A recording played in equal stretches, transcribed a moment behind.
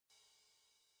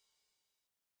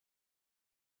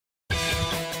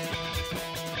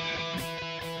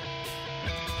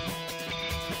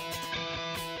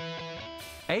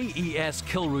AES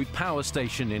Kilroot Power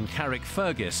Station in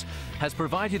Carrickfergus has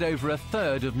provided over a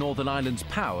third of Northern Ireland's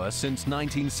power since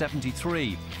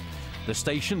 1973. The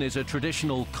station is a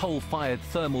traditional coal-fired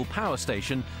thermal power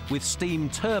station with steam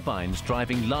turbines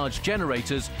driving large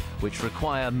generators which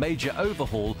require major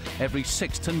overhaul every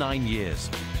 6 to 9 years.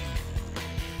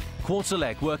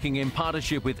 Quartzelec, working in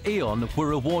partnership with E.ON,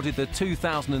 were awarded the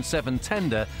 2007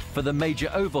 tender for the major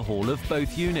overhaul of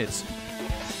both units.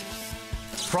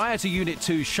 Prior to Unit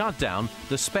 2's shutdown,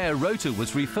 the spare rotor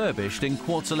was refurbished in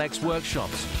Quartzelec's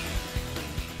workshops.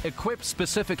 Equipped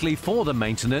specifically for the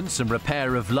maintenance and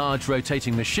repair of large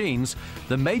rotating machines,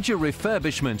 the major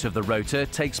refurbishment of the rotor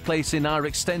takes place in our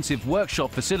extensive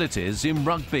workshop facilities in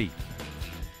Rugby.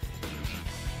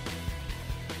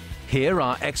 Here,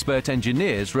 our expert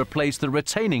engineers replace the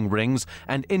retaining rings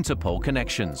and interpole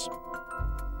connections.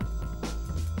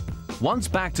 Once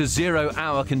back to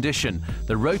zero-hour condition,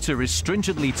 the rotor is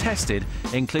stringently tested,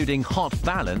 including hot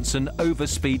balance and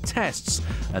overspeed tests,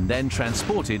 and then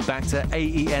transported back to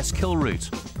AES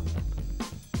Kilroot.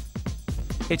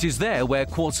 It is there where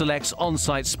Quartzelec's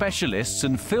on-site specialists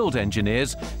and field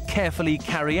engineers carefully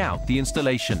carry out the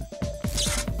installation.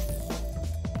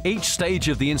 Each stage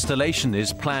of the installation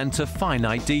is planned to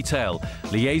finite detail,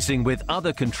 liaising with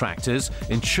other contractors,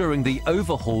 ensuring the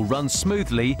overhaul runs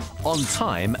smoothly, on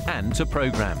time and to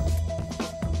program.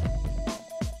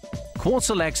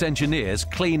 Quartzelec's engineers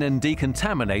clean and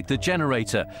decontaminate the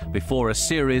generator before a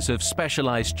series of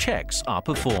specialized checks are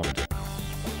performed.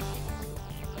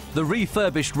 The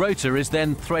refurbished rotor is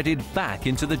then threaded back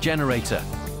into the generator.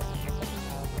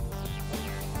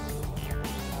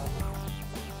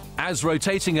 As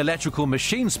rotating electrical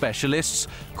machine specialists,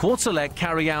 Quartzelec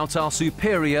carry out our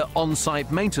superior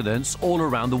on-site maintenance all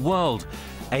around the world.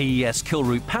 AES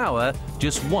Kilroot Power,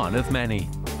 just one of many.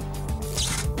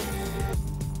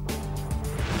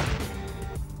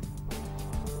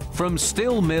 From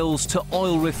steel mills to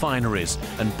oil refineries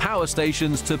and power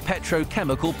stations to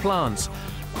petrochemical plants,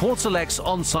 Quartzelec's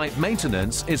on-site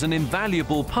maintenance is an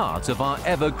invaluable part of our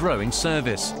ever-growing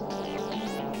service.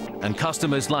 And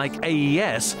customers like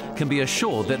AES can be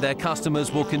assured that their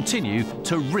customers will continue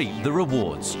to reap the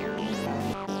rewards.